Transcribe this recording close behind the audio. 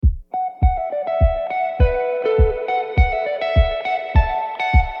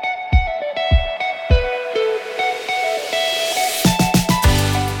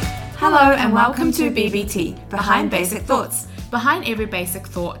Hello and welcome to BBT, Behind Basic Thoughts. Behind every basic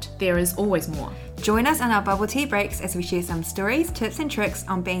thought, there is always more. Join us on our bubble tea breaks as we share some stories, tips and tricks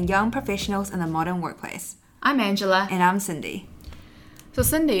on being young professionals in the modern workplace. I'm Angela. And I'm Cindy. So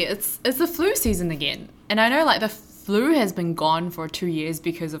Cindy, it's the flu season again. And I know the flu has been gone for 2 years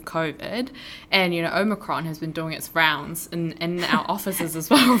because of COVID. And, Omicron has been doing its rounds in our offices as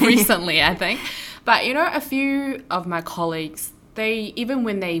well recently, I think. But, a few of my colleagues, even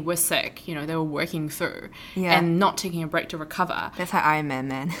when they were sick, they were working through and not taking a break to recover. That's how Iron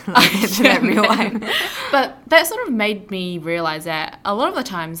Man, it's that real life. But that sort of made me realize that a lot of the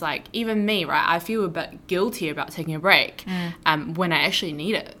times, even me, right, I feel a bit guilty about taking a break when I actually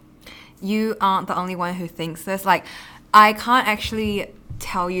need it. You aren't the only one who thinks this. I can't actually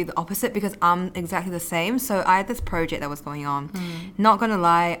tell you the opposite because I'm exactly the same. So I had this project that was going on. Not gonna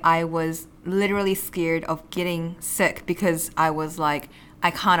lie, I was literally scared of getting sick because I was like, I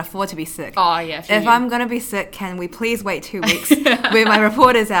can't afford to be sick. Oh yeah. If I'm gonna be sick, can we please wait 2 weeks when my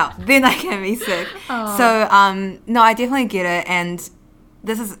report is out? Then I can be sick. Oh. So no, I definitely get it, and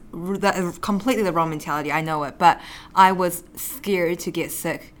this is completely the wrong mentality. I know it, but I was scared to get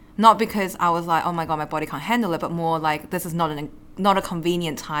sick. Not because I was like, oh my god, my body can't handle it, but more like this is not a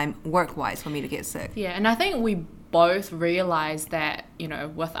convenient time work-wise for me to get sick. Yeah, and I think we both realize that,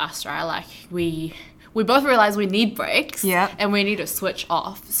 with us, right, we both realize we need breaks and we need to switch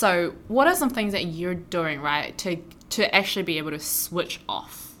off. So what are some things that you're doing, right, to actually be able to switch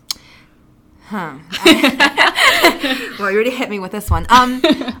off? Well, you already hit me with this one.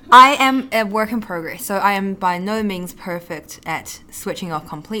 I am a work in progress, so I am by no means perfect at switching off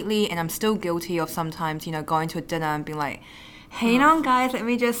completely, and I'm still guilty of sometimes, going to a dinner and being like, hang on guys, let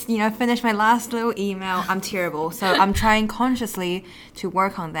me just, finish my last little email. I'm terrible. So I'm trying consciously to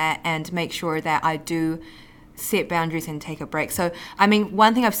work on that and make sure that I do set boundaries and take a break. So,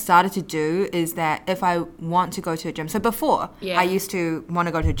 one thing I've started to do is that if I want to go to a gym, so before, I used to want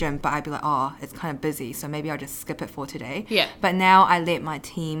to go to a gym, but I'd be like, oh, it's kind of busy, so maybe I'll just skip it for today. Yeah. But now I let my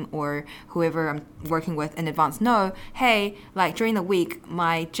team or whoever I'm working with in advance know, hey, during the week,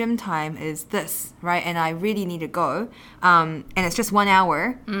 my gym time is this, right? And I really need to go. And it's just 1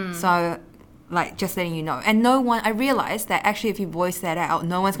 hour. So just letting you know. And I realized that actually if you voice that out,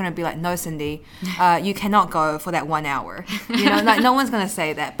 no one's going to be like, no, Cindy, you cannot go for that 1 hour. No one's going to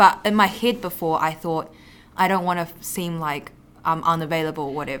say that. But in my head before, I thought, I don't want to seem like I'm unavailable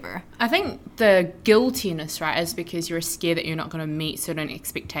or whatever. I think the guiltiness, right, is because you're scared that you're not going to meet certain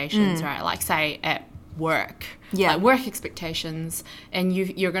expectations, right? Like say at work, work expectations, and you're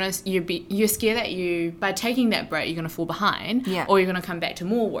scared that by taking that break you're going to fall behind, or you're going to come back to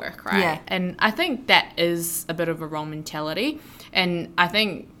more work, right? And I think that is a bit of a wrong mentality. And I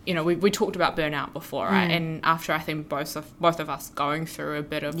think we talked about burnout before, right? And after I think both of us going through a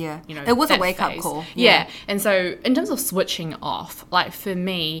bit of it was a wake up call. And so in terms of switching off, for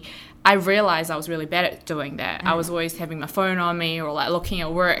me, I realized I was really bad at doing that. I was always having my phone on me or looking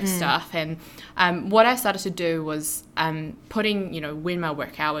at work stuff. And what I started to do was putting, when my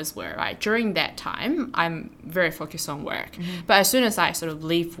work hours were, right? During that time, I'm very focused on work. But as soon as I sort of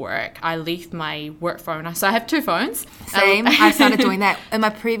leave work, I leave my work phone. So I have 2 phones. Same. I started doing that. In my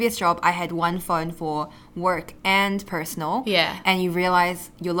previous job, I had 1 phone for work and personal. Yeah. And you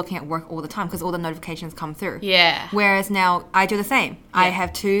realize you're looking at work all the time because all the notifications come through. Yeah. Whereas now I do the same. I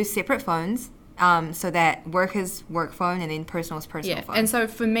have 2 separate phones. So that work is work phone and then personal is personal phone. And so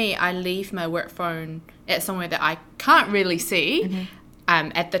for me, I leave my work phone at somewhere that I can't really see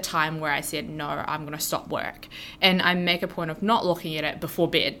at the time where I said, no, I'm going to stop work. And I make a point of not looking at it before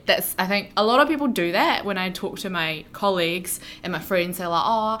bed. I think a lot of people do that. When I talk to my colleagues and my friends, they're like,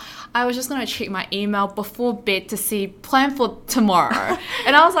 oh, I was just going to check my email before bed to plan for tomorrow.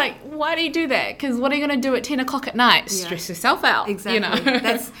 And I was like, why do you do that? Because what are you going to do at 10 o'clock at night? Stress yourself out. Exactly.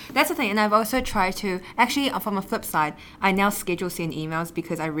 That's the thing. And I've also tried to, actually from a flip side, I now schedule send emails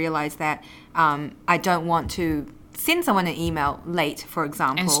because I realize that I don't want to send someone an email late, for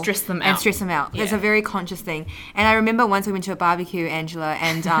example. And stress them out. Yeah. It's a very conscious thing. And I remember once we went to a barbecue, Angela,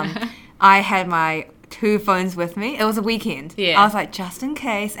 and I had my 2 phones with me. It was a weekend. Yeah. I was like, just in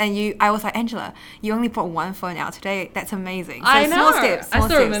case. And I was like, Angela, you only brought 1 phone out today. That's amazing. So I know. Small steps. I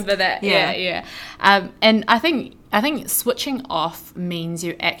still remember that. Yeah. And I think switching off means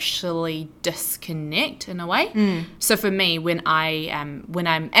you actually disconnect in a way. So for me, when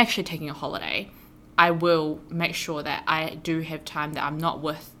I'm actually taking a holiday, I will make sure that I do have time that I'm not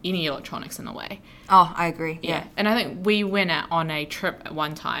with any electronics in the way. Oh, I agree. Yeah. And I think we went out on a trip at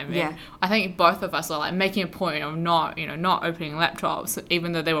one time. And I think both of us are making a point of not opening laptops,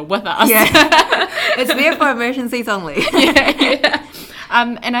 even though they were with us. Yeah. It's there for emergencies only.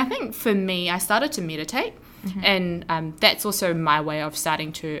 And I think for me, I started to meditate. And that's also my way of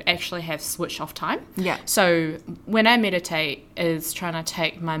starting to actually have switch off time. Yeah. So when I meditate, is trying to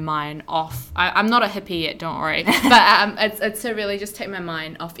take my mind off. I'm not a hippie yet, don't worry. But it's to really just take my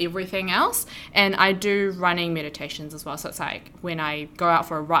mind off everything else. And I do running meditations as well. So it's like when I go out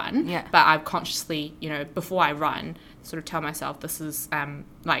for a run, but I consciously, before I run, sort of tell myself this is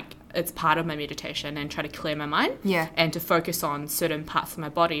it's part of my meditation and try to clear my mind and to focus on certain parts of my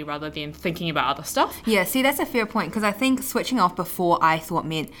body rather than thinking about other stuff. Yeah, see, that's a fair point, because I think switching off before I thought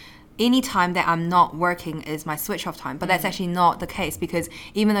meant any time that I'm not working is my switch off time, but that's actually not the case, because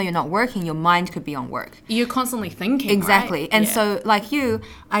even though you're not working, your mind could be on work. You're constantly thinking, exactly, right? And so like you,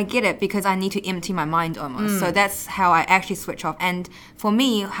 I get it, because I need to empty my mind almost. So that's how I actually switch off. And for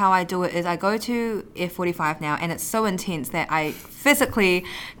me, how I do it is I go to F45 now, and it's so intense that I physically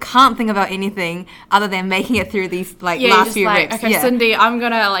can't think about anything other than making it through these last few reps. Okay, Cindy, I'm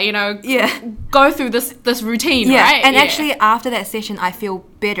gonna go through this routine, right? And actually after that session, I feel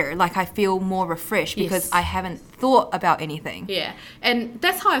better. Like I feel more refreshed because I haven't thought about anything. Yeah, and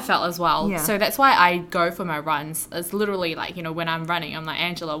that's how I felt as well. Yeah. So that's why I go for my runs. It's literally like, when I'm running, I'm like,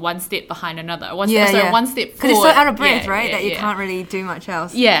 Angela, one step behind another. One step forward. Because it's so out of breath, right? That you can't really do much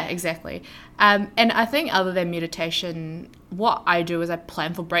else. Yeah, exactly. And I think other than meditation, what I do is I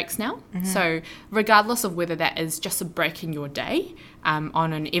plan for breaks now. So regardless of whether that is just a break in your day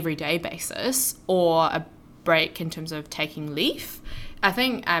on an everyday basis or a break in terms of taking leave, I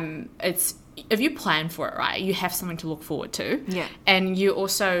think it's, if you plan for it, right, you have something to look forward to. Yeah. And you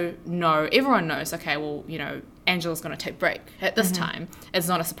also know, everyone knows, okay, well, Angela's going to take break at this time. It's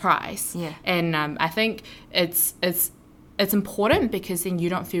not a surprise. Yeah. And I think it's important, because then you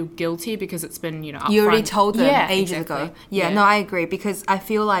don't feel guilty because it's been, upfront. You already told them ages ago. Yeah, no, I agree, because I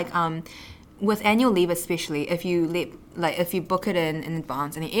feel like with annual leave especially, if you book it in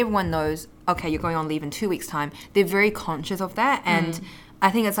advance and everyone knows, okay, you're going on leave in 2 weeks' time, they're very conscious of that. And I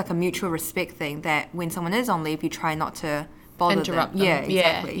think it's like a mutual respect thing that when someone is on leave, you try not to interrupt them. Yeah,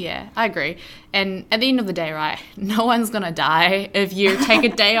 exactly. Yeah, I agree. And at the end of the day, right, no one's going to die if you take a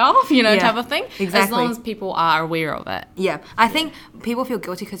day off, type of thing. Exactly. As long as people are aware of it. Yeah. I think people feel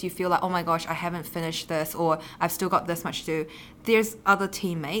guilty because you feel like, oh my gosh, I haven't finished this, or I've still got this much to do. There's other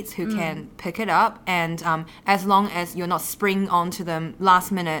teammates who can pick it up, and as long as you're not springing onto them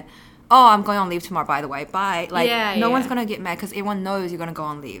last minute, oh, I'm going on leave tomorrow, by the way, bye. No one's going to get mad because everyone knows you're going to go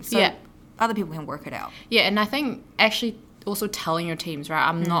on leave. So other people can work it out. Yeah, and I think actually also telling your teams, right,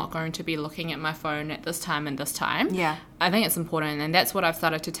 I'm not going to be looking at my phone at this time and this time. Yeah. I think it's important, and that's what I've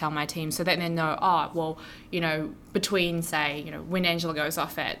started to tell my team, so that they know, between, say, when Angela goes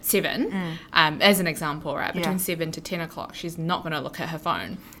off at 7, as an example, right, between 7 to 10 o'clock, she's not going to look at her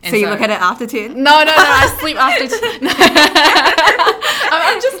phone. And so you look at it after 10? No, I sleep after 10.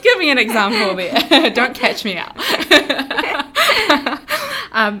 I'm just giving an example there. Don't catch me out.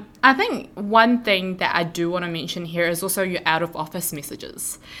 I think one thing that I do want to mention here is also your out of office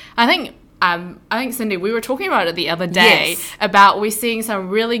messages. I think Cindy, we were talking about it the other day about we're seeing some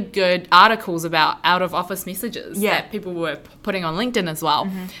really good articles about out of office messages that people were putting on LinkedIn as well.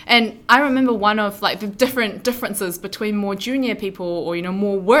 And I remember one of the different differences between more junior people or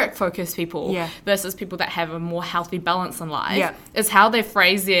more work focused people versus people that have a more healthy balance in life is how they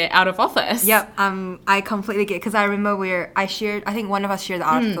phrase their out of office. Yep. I completely get it, because I remember I think one of us shared the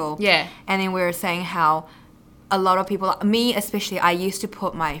article. And then we were saying how a lot of people, me especially, I used to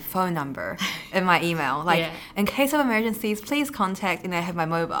put my phone number in my email. In case of emergencies, please contact, and I have my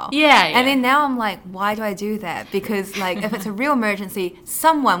mobile. And then now I'm like, why do I do that? Because if it's a real emergency,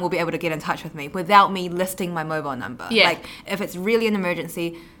 someone will be able to get in touch with me without me listing my mobile number. If it's really an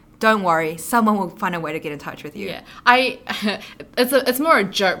emergency, don't worry, someone will find a way to get in touch with you. Yeah, it's more a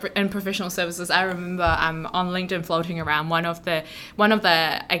joke in professional services. I remember on LinkedIn floating around one of the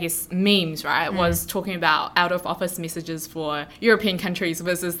I guess memes, right, was talking about out of office messages for European countries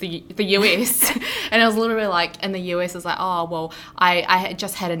versus the US, and it was literally like in the US it's like, oh well, I had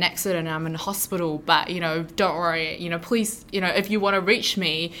just had an accident and I'm in hospital, but don't worry, please, if you want to reach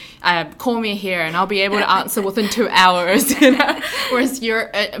me, call me here and I'll be able to answer within 2 hours. Whereas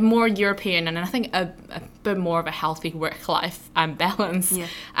you're more European, and I think a bit more of a healthy work-life balance.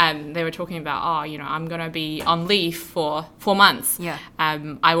 They were talking about, I'm going to be on leave for 4 months.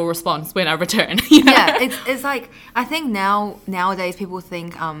 I will respond when I return. It's like, I think nowadays people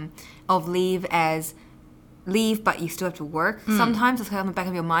think of leave as leave, but you still have to work. Sometimes it's kind of on the back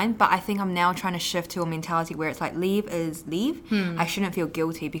of your mind, but I think I'm now trying to shift to a mentality where it's like leave is leave. I shouldn't feel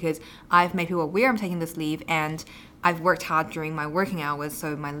guilty because I've made people aware I'm taking this leave, and I've worked hard during my working hours,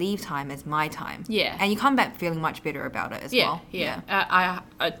 so my leave time is my time. Yeah. And you come back feeling much better about it as well. Yeah.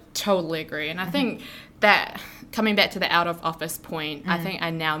 I totally agree. And I think that coming back to the out of office point, I think I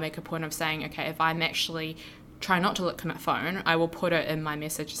now make a point of saying, okay, if I'm actually try not to look at my phone, I will put it in my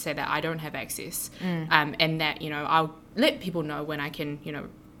message to say that I don't have access, and that, I'll let people know when I can,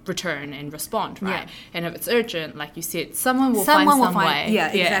 return and respond, right? Yeah. And if it's urgent, like you said, someone will find some way.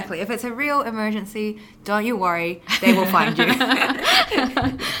 Yeah, exactly. If it's a real emergency, don't you worry, they will find you.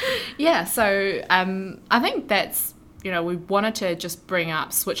 Yeah, so I think that's, we wanted to just bring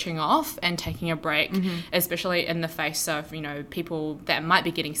up switching off and taking a break, especially in the face of, people that might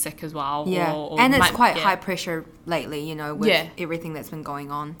be getting sick as well. Yeah, and it's quite high pressure lately, with everything that's been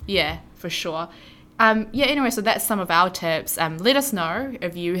going on. Yeah, for sure. Anyway, so that's some of our tips. Let us know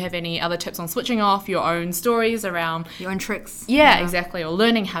if you have any other tips on switching off, your own stories around... Your own tricks. Yeah, exactly, or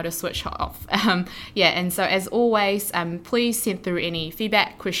learning how to switch off. And so as always, please send through any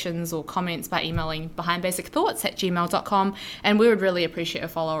feedback, questions, or comments by emailing behindbasicthoughts@gmail.com, and we would really appreciate a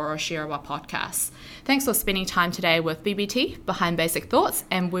follow or a share of our podcasts. Thanks for spending time today with BBT, Behind Basic Thoughts,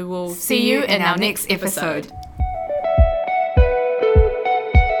 and we will see you in our next episode.